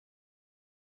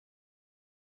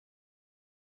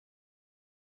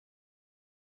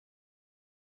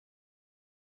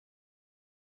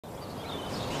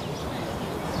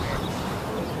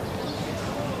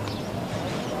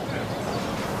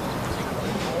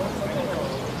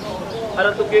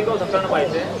अरे तू के को सकता ना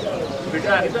पाइते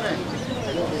बेटा आगे तो ने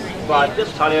बात से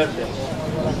साले हटते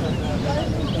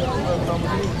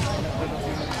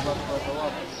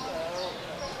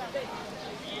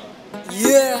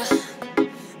Yeah,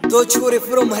 दो छोरे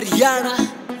from हरियाणा,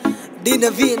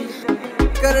 D-Naveen,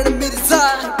 करण मिर्जा।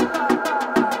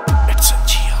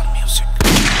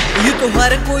 ये तो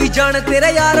हर कोई जाने तेरा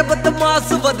यार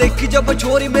बदमाश, वो देखी जब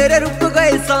छोरी मेरे रुक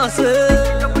गए सांस।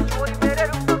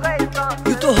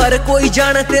 ये तो हर कोई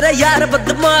जाने तेरा यार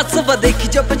बदमाश, वो देखी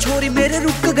जब छोरी मेरे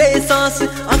रुक गए सांस।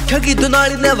 आँख की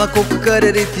दुनाली ने वह कुक कर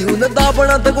रही थी, उन्हें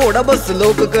दाबना तो घोड़ा बस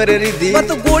लोक कर रही थी। मैं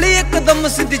तो गोली एकदम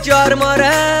सीधी चार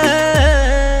मारे।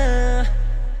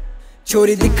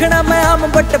 छोरी दिखना मैं आम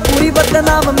बट पूरी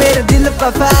बदनाम, मेरे दिल पे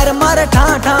फैर मारे ठा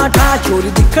ठा ठा। छोरी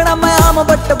दिखना मैं आम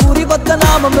बट पूरी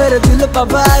बदनाम, मेरे दिल पे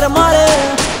फैर मारे।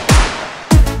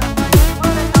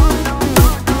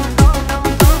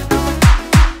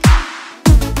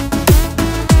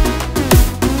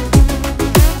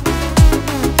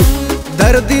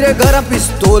 दर्दी रे घर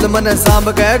पिस्तौल मन सांभ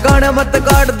गए, गाने मत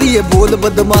काट दिए बोल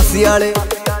बदमाशी आले।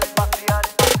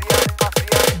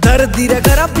 दर्दी रे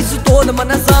घर पिस्तौल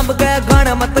मन सांभ गए,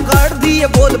 गाने मत काट दिए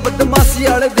बोल बदमाशी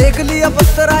आले। देख लिया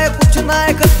पत्थर आए कुछ ना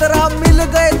है खतरा, मिल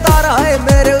गए तारा है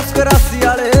मेरे उस राशि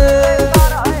आले।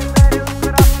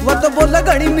 वो तो बोला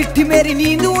घनी मिठी मेरी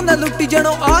नींद न लुटी,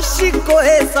 जनो आशिक को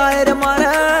है शायर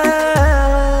मारा।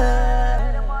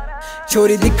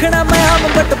 छोरी दिखना मैं आम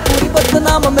बट पूरी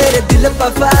बदनाम, मेरे दिल पे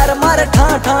फैर मारे ठा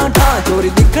ठा ठा। छोरी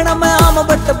दिखना मैं आम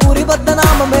बट पूरी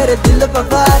बदनाम, मेरे दिल पे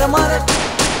फैर मारे।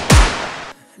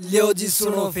 लियो जी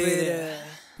सुनो फिर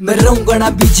मैं रहूंगा ना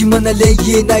बीजी मन ले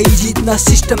ये ना इजी, इतना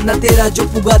सिस्टम ना तेरा जो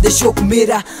पुगा दे शौक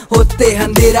मेरा होते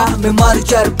अंधेरा। मैं मारू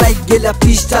चार पैक गेला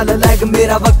पिस्टल लैग,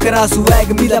 मेरा वक्रा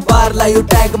सुवैग मिला बार लायो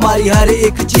टैग। मारी हर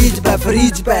एक चीज पे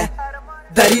फ्रीज पे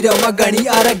दरी रमा गणी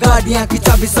आरा, गाड़ियां की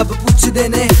चाबी सब पूछ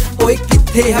देने। ओए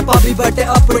किथे है पाबी बटे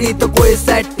अपनी तो कोई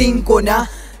सेटिंग को ना।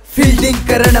 फील्डिंग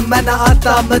करन मैं ना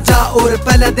आता मजा, और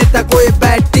पहले देता कोई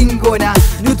बैटिंग को ना।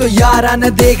 यूं तो यारा न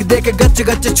देख देख गच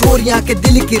गच छोरियां के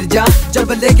दिल गिर जा,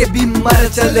 जब लेके भी मर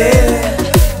चले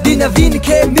D-Naveen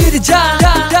के मिर्जा।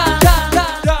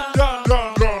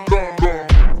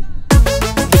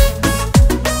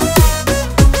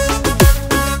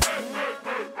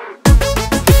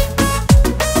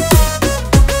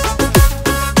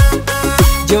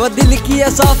 जो दिल की है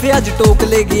साफ आज टोक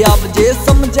लेगी, आप जे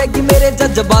समझेगी मेरे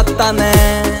जज्बाता ने।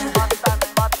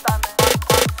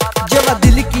 जो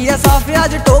दिल की है साफ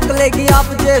आज टोक लेगी,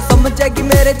 आप जे समझेगी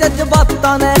मेरे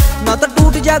जज्बाता ने। ना तो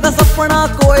टूट जाएगा सपना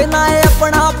कोई ना है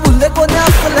अपना, भूले को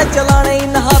न्यासले चलाने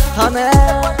इन हाथा ने।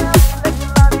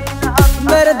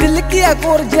 मेरे दिल की है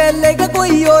कोर जेल लेगा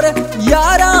कोई और,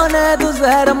 यारा ने तू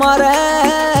जहर मारे।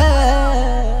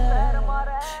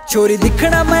 छोरी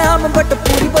दिखना मैं आम बट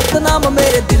पूरी बदनाम,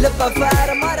 मेरे दिल पे फैर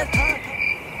मारे ठा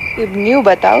ठा। अब न्यू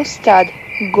बताओ उस्ताद,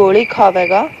 गोली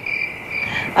खावेगा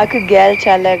आख गैल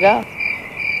चलेगा?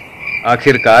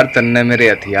 आखिरकार तन्ने मेरे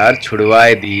हथियार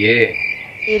छुड़वाए दिए।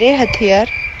 तेरे हथियार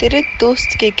तेरे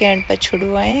दोस्त के कैंट पर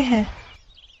छुड़वाए हैं।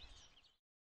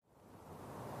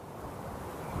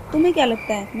 तुम्हें क्या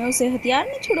लगता है मैं उसे हथियार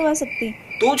नहीं छुड़वा सकती?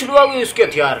 तू छुड़वाओगी उसके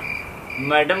हथियार?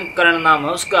 मैडम करण नाम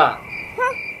है उसका।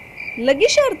 हाँ, लगी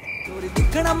शर्त? छोरी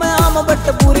दिखना मैं आम बट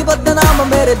पूरी बदनाम,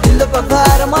 मेरे दिल पे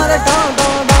फैर मारे ठा ठा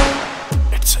ठा।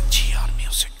 It's a GR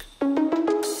music।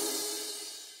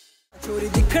 छोरी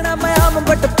दिखना मैं आम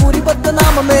बट पूरी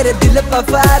बदनाम, मेरे दिल पे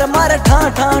फैर मारे ठा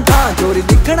ठा ठा। छोरी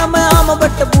दिखना मैं आम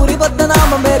बट पूरी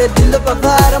बदनाम, मेरे दिल पे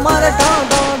फैर मारे ठा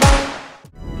ठा ठा।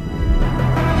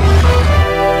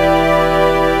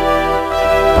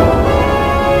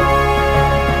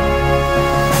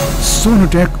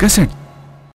 Sonotek cassette।